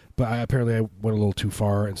 Yeah. But apparently I went a little too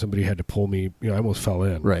far, and somebody had to pull me. You know, I almost fell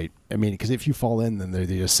in. Right. I mean, because if you fall in, then they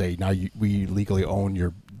just say, now we legally own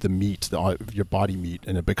your body meat,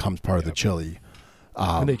 and it becomes part of the chili.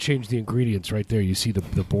 And they changed the ingredients right there. You see the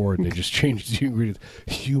board, and they just changed the ingredients.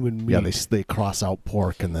 Human meat. Yeah, they cross out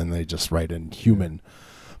pork, and then they just write in human.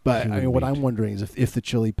 But I mean, what I'm wondering is if the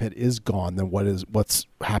Chili Pit is gone, then what's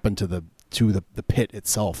happened to the pit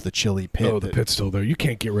itself, the Chili Pit? Oh, the pit's still there. You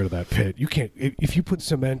can't get rid of that pit. You can't if you put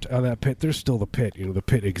cement on that pit. There's still the pit. You know, the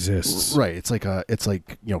pit exists. Right. It's like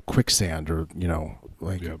you know, quicksand, or you know,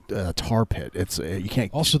 like a tar pit. It's you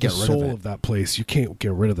can't also get the rid soul of it. of that place. You can't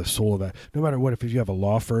get rid of the soul of that. No matter what, if you have a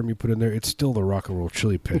law firm you put in there, it's still the Rock and Roll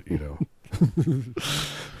Chili Pit. You know.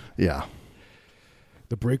 Yeah.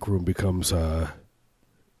 The break room becomes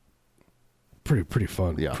pretty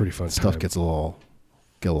fun. Yeah. Pretty fun. Stuff time. gets a little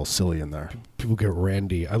silly in there. People get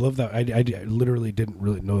randy. I love that. I literally didn't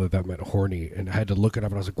really know that meant horny, and I had to look it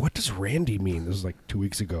up, and I was like, what does randy mean? This was like 2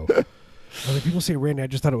 weeks ago. I was like, people say randy. I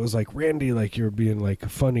just thought it was like randy, like you're being like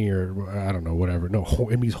funny, or I don't know, whatever. No,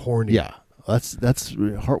 it means horny. Yeah, that's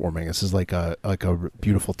heartwarming. This is like a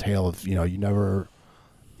beautiful tale of, you know, you never,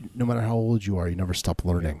 no matter how old you are, you never stop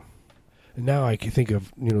learning. And now I can think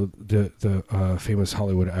of, you know, the famous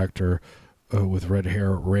Hollywood actor with red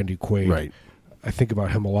hair, Randy Quaid. Right. I think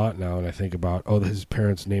about him a lot now, and I think about, his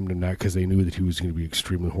parents named him that because they knew that he was going to be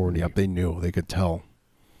extremely horny. Yep, they knew. They could tell.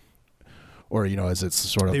 Or, you know, as it's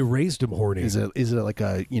sort of... They raised him horny. Is it like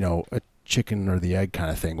a, you know, a chicken or the egg kind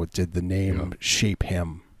of thing? Did the name shape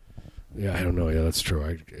him? Yeah, I don't know. Yeah, that's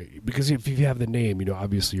true. Because if you have the name, you know,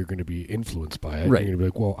 obviously you're going to be influenced by it. Right. You're going to be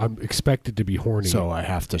like, well, I'm expected to be horny. So I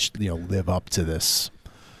have to, you know, live up to this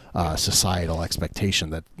societal expectation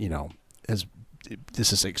that, you know,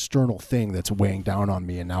 this is an external thing that's weighing down on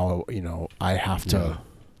me, and now, you know, I have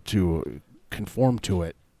to conform to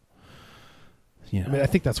it. You know? I mean, I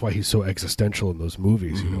think that's why he's so existential in those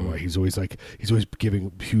movies. Mm-hmm. You know, why he's always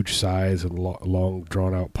giving huge sighs and long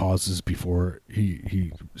drawn out pauses before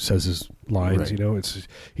he says his lines. Right. You know,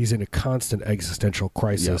 he's in a constant existential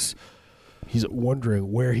crisis. Yep. He's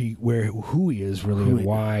wondering who he is really, and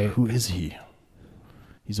why. Who is he?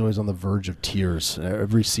 He's always on the verge of tears.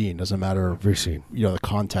 Every scene, doesn't matter. Every scene. You know, the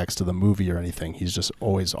context of the movie or anything. He's just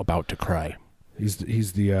always about to cry.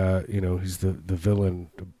 He's the he's the villain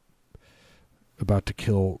about to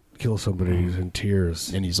kill somebody. He's in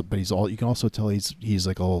tears, and he's all. You can also tell he's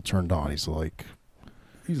like a little turned on. He's a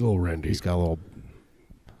little Randy. He's got a little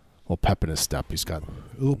pep in his step. He's got a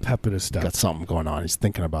little pep in his step. Got something going on. He's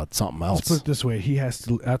thinking about something else. Let's put it this way: he has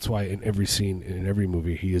to. That's why in every scene, in every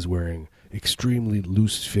movie, he is wearing extremely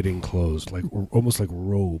loose-fitting clothes, like almost like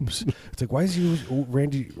robes. It's like, why is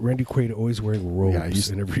Randy Quaid always wearing robes?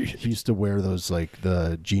 Yeah, he used to wear those like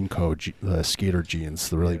the jean code, the skater jeans,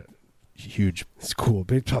 the really huge. It's cool.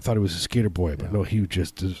 They thought he was a skater boy, but no, he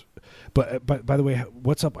just is. But by the way,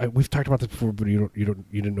 what's up? We've talked about this before, but you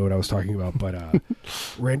didn't know what I was talking about. But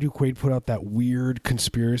Randy Quaid put out that weird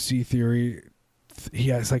conspiracy theory. He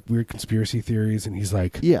has like weird conspiracy theories, and he's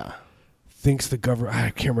like, thinks the government. I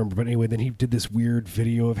can't remember, but anyway, then he did this weird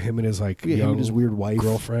video of him and his like young him and his weird wife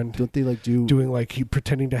girlfriend. Don't they like doing like he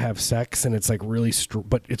pretending to have sex, and it's like really,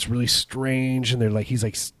 but it's really strange, and they're like he's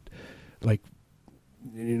like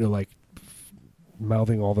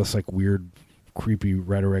mouthing all this like weird, creepy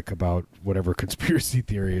rhetoric about whatever conspiracy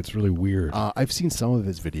theory. It's really weird. I've seen some of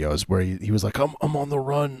his videos where he was like, I'm on the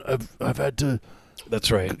run. I've had to. That's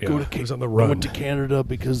right. He was on the run. I went to Canada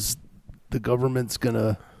because the government's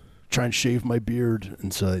gonna try and shave my beard,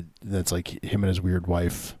 and so that's like him and his weird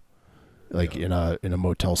wife, like in a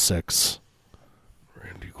Motel 6.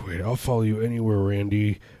 Randy Quaid, I'll follow you anywhere,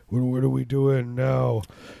 Randy. What are we doing now?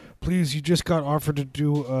 Please, you just got offered to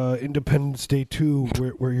do Independence Day 2,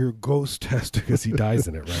 where your ghost has to, because he dies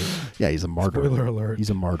in it, right? Yeah, he's a martyr. Spoiler alert.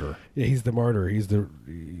 He's a martyr. Yeah, he's the martyr. He's the,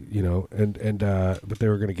 but they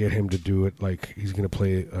were going to get him to do it like he's going to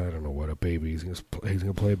play, I don't know what, a baby. He's going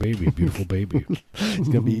to play a baby, a beautiful baby. He's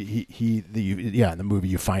going to be, in the movie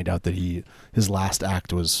you find out that his last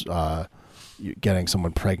act was getting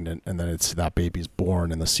someone pregnant, and then it's that baby's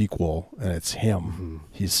born in the sequel, and it's him. Mm-hmm.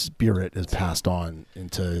 His spirit is passed on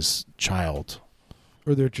into his child.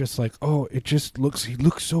 Or they're just like, oh, he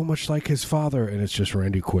looks so much like his father, and it's just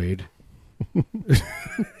Randy Quaid.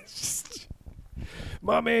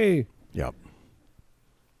 Mommy. Yep.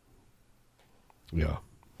 Yeah.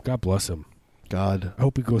 God bless him. God. I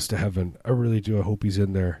hope he goes to heaven. I really do. I hope he's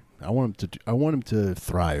in there. I want him to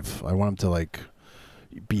thrive. I want him to like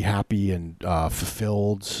be happy and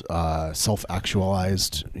fulfilled,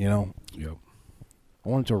 self-actualized, Yep. I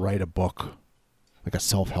wanted to write a book, like a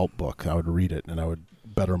self-help book. I would read it, and I would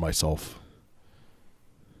better myself.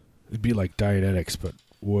 It'd be like Dianetics, but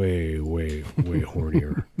way, way, way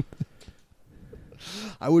hornier.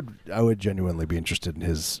 I would genuinely be interested in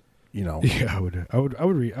his, Yeah, I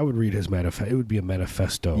would read his manifesto. It would be a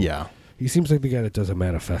manifesto. Yeah. He seems like the guy that does a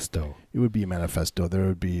manifesto. It would be a manifesto. There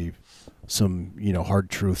would be some,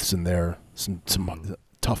 hard truths in there, some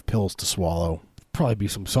tough pills to swallow. Probably be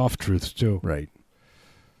some soft truths too. Right.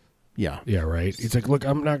 Yeah. Yeah, right. He's like, look,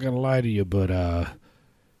 I'm not going to lie to you, but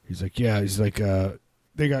he's like,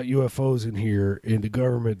 they got UFOs in here, and the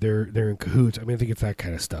government, they're in cahoots. I mean, I think it's that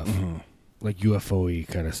kind of stuff. Mm-hmm. Like UFO-y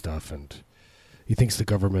kind of stuff, and he thinks the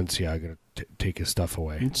government's going to take his stuff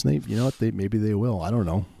away. You know what? Maybe they will. I don't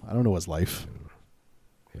know. I don't know his life.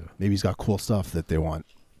 Yeah. Maybe he's got cool stuff that they want.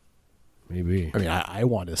 Maybe. I mean, I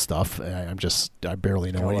want his stuff. I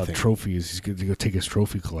barely know anything. Trophies. He's going to go take his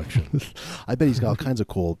trophy collection. I bet he's got all kinds of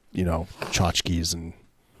cool, tchotchkes and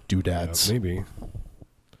doodads. Yeah, maybe.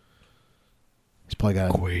 He's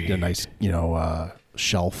probably got a nice,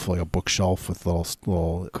 shelf, like a bookshelf with little.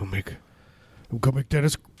 I'm gonna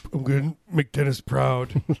make Dennis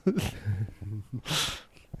proud. I'm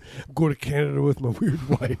going to Canada with my weird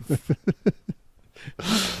wife.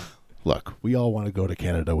 Look, we all want to go to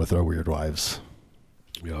Canada with our weird wives.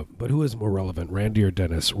 Yeah, but who is more relevant, Randy or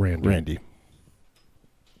Dennis? Randy.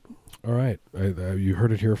 All right, you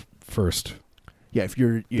heard it here first. Yeah, if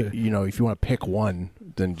if you want to pick one,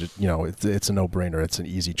 then just it's a no-brainer. It's an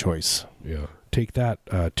easy choice. Yeah, take that,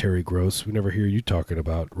 Terry Gross. We never hear you talking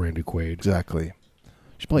about Randy Quaid. Exactly.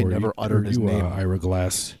 She probably never uttered his name. Ira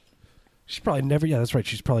Glass. She's probably never. Yeah, that's right.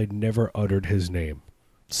 She's probably never uttered his name.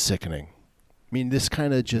 Sickening. I mean, this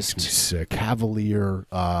kind of just cavalier,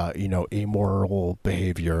 amoral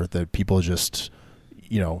behavior that people just,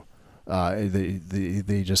 they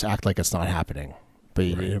just act like it's not happening.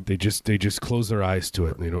 But right. They just close their eyes to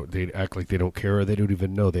it. And they act like they don't care, or they don't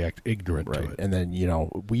even know. They act ignorant to it. And then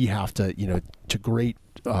we have to to great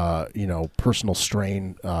personal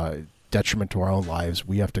strain, detriment to our own lives.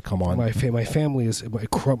 We have to come on. My family's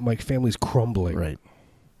crumbling. Right.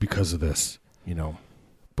 Because of this.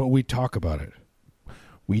 But we talk about it.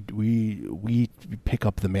 We pick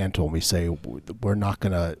up the mantle and we say we're not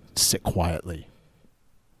going to sit quietly.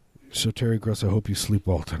 So Terry Gross, I hope you sleep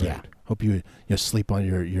well tonight. Yeah. Hope you sleep on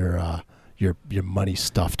your your money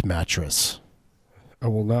stuffed mattress. I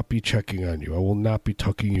will not be checking on you. I will not be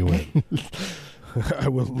tucking you in. I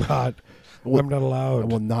will not. I'm not allowed. I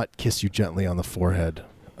will not kiss you gently on the forehead.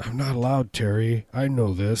 I'm not allowed, Terry. I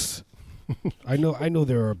know this. I know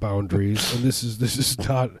there are boundaries, and this is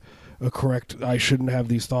not a correct. I shouldn't have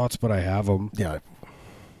these thoughts, but I have them. Yeah.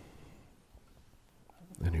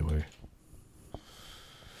 Anyway,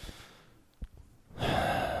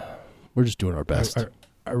 we're just doing our best.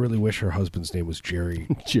 I really wish her husband's name was Jerry.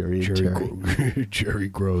 Jerry. Jerry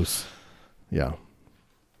Gross. Yeah.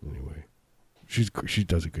 Anyway, she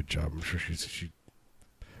does a good job. I'm sure she.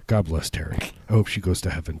 God bless Terry. I hope she goes to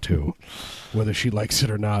heaven too, whether she likes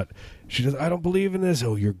it or not. She does. I don't believe in this.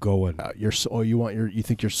 Oh, you're going. You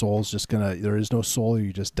think your soul's just gonna? There is no soul.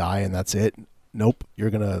 You just die and that's it. Nope. You're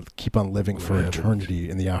gonna keep on living for eternity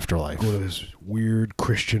in the afterlife. Go to this weird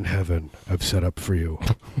Christian heaven I've set up for you.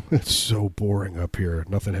 It's so boring up here.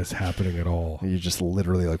 Nothing is happening at all. You're just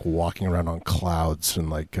literally like walking around on clouds, and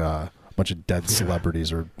like a bunch of dead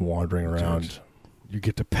celebrities are wandering around. You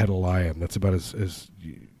get to pet a lion. That's about as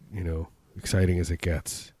exciting as it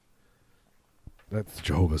gets. That's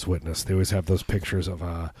Jehovah's Witness. They always have those pictures of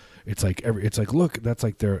look, that's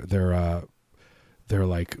like their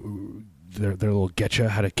little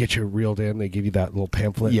how to get you reeled in. They give you that little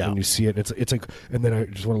pamphlet and you see it. It's like, and then I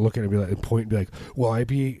just want to look at it and be like, and point and be like, will I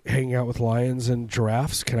be hanging out with lions and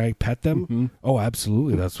giraffes? Can I pet them? Mm-hmm. Oh,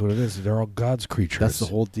 absolutely. That's what it is. They're all God's creatures. That's the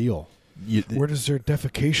whole deal. Where does their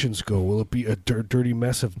defecations go? Will it be a dirty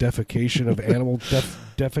mess of defecation of animal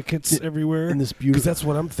defecates everywhere? Because that's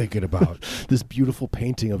what I'm thinking about. This beautiful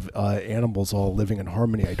painting of animals all living in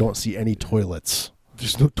harmony. I don't see any toilets.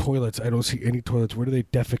 There's no toilets. I don't see any toilets. Where do they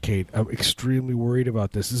defecate? I'm extremely worried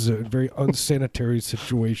about this. This is a very unsanitary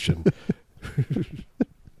situation.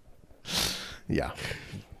 Yeah.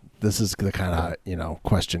 This is the kind of,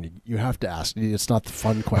 question you have to ask. It's not the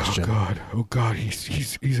fun question. Oh God,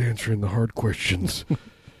 he's answering the hard questions.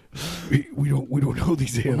 we don't know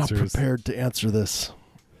these answers. We're not prepared to answer this.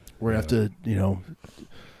 We're gonna have to,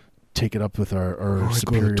 take it up with our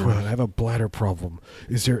superior. Go to the toilet. I have a bladder problem.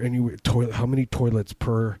 Is there any toilet? How many toilets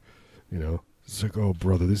per? It's like, oh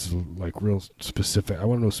brother, this is like real specific. I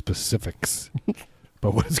want to know specifics.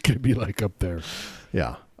 But what it's going to be like up there?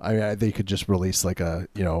 Yeah. I mean, they could just release like a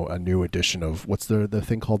new edition of what's the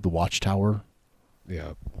thing called, the Watchtower.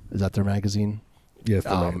 Yeah, is that their magazine? Yes,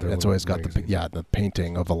 it's always got the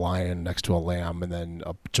painting of a lion next to a lamb, and then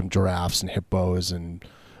some giraffes and hippos and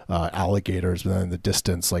alligators. But then in the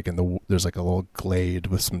distance, like there's like a little glade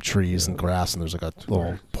with some trees and grass, and there's like a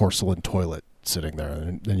little porcelain toilet sitting there,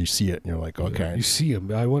 and then you see it and you're like, okay. You see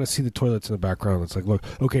them. I want to see the toilets in the background. It's like, look,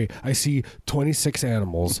 okay, I see 26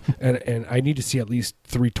 animals and I need to see at least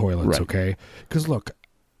 3 toilets, right. Okay? Because look,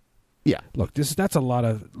 that's a lot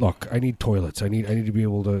of, I need toilets. I need to be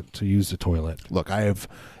able to use the toilet. Look, I have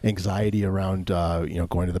anxiety around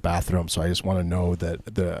going to the bathroom, so I just want to know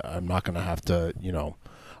that I'm not going to have to,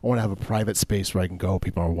 I want to have a private space where I can go.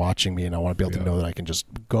 People are watching me, and I want to be able to know that I can just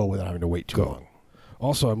go without having to wait too long.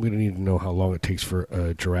 Also, I'm going to need to know how long it takes for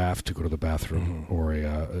a giraffe to go to the bathroom, or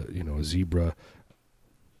a zebra.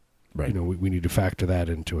 Right. We need to factor that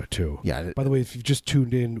into it too. Yeah. By the way, if you've just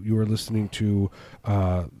tuned in, you are listening to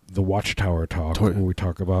the Watchtower Talk, where we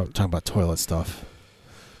talking about toilet stuff.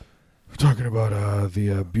 We're talking about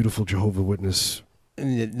the beautiful Jehovah's Witness.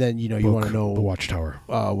 And then you want to know the Watchtower.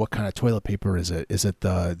 What kind of toilet paper is it? Is it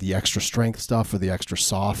the extra strength stuff or the extra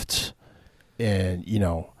soft? And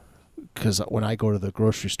because when I go to the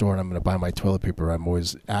grocery store and I'm going to buy my toilet paper, I'm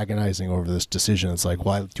always agonizing over this decision. It's like,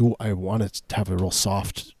 well, I want it to have a real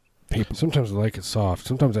soft paper. Sometimes I like it soft.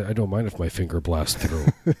 Sometimes I don't mind if my finger blasts through.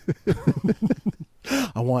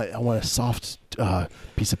 I want a soft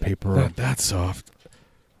piece of paper. Not that soft.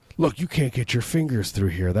 Look, you can't get your fingers through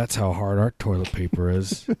here. That's how hard our toilet paper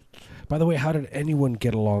is. By the way, how did anyone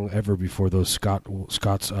get along ever before those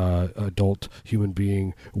Scott's adult human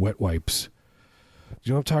being wet wipes? Do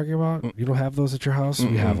you know what I'm talking about? You don't have those at your house?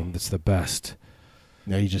 Mm-hmm. We have them. It's the best.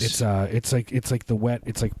 No, you just it's like the wet.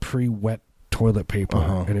 It's like pre-wet toilet paper,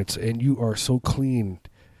 and you are so clean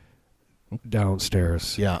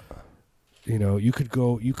downstairs. Yeah, you could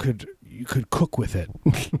cook with it,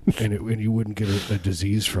 and you wouldn't get a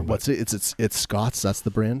disease from it. It's Scott's. That's the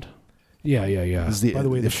brand. Yeah. By the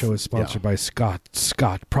way, the show is sponsored by Scott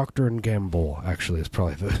Procter & Gamble. Actually, is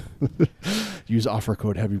probably the use offer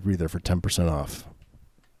code Heavy Breather for 10% off.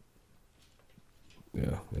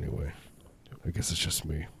 Yeah. Anyway, I guess it's just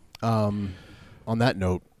me. On that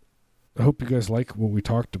note, I hope you guys like what we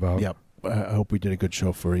talked about. Yep. I hope we did a good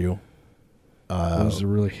show for you. It was a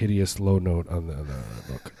really hideous low note on the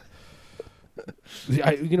book.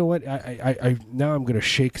 You know what? I now I'm going to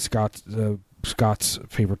shake Scott's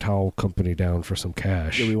paper towel company down for some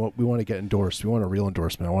cash. Yeah, we want to get endorsed. We want a real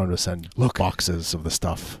endorsement. I want them to send boxes of the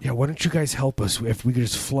stuff. Yeah, why don't you guys help us if we could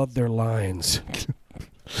just flood their lines?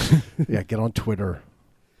 Yeah, get on Twitter.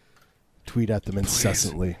 Tweet at them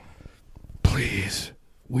incessantly. Please.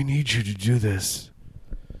 We need you to do this.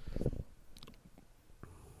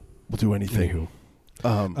 We'll do anything.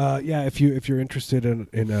 Yeah, if you're interested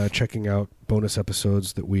in checking out bonus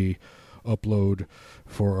episodes that we upload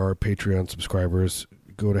for our Patreon subscribers,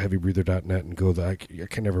 go to heavybreather.net and go there. I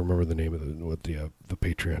can never remember the name of what the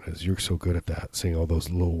Patreon is. You're so good at that, saying all those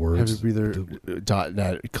little words.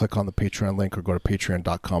 Heavybreather.net. Click on the Patreon link or go to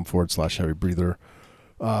patreon.com/heavybreather.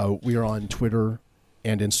 We are on Twitter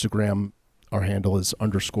and Instagram. Our handle is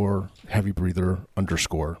 _heavybreather_.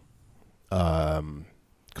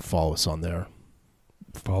 Follow us on there.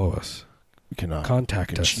 Follow us. We can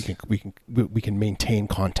contact us. We can maintain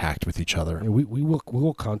contact with each other. Yeah, we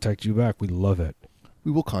will contact you back. We love it.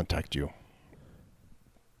 We will contact you.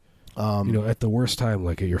 At the worst time,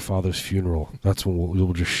 like at your father's funeral, that's when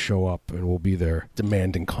we'll just show up and we'll be there,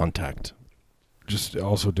 demanding contact. Just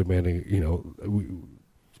also demanding,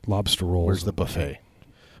 lobster rolls. Where's the buffet?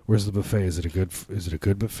 Where's the buffet? Is it a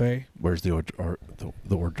good buffet? Where's the hors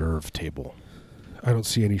d'oeuvre table? I don't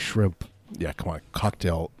see any shrimp. Yeah, come on.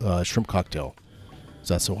 Cocktail, shrimp cocktail. Is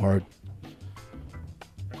that so hard?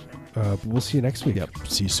 We'll see you next week. Yep.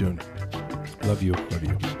 See you soon. Love you.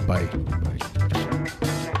 Bye. Bye.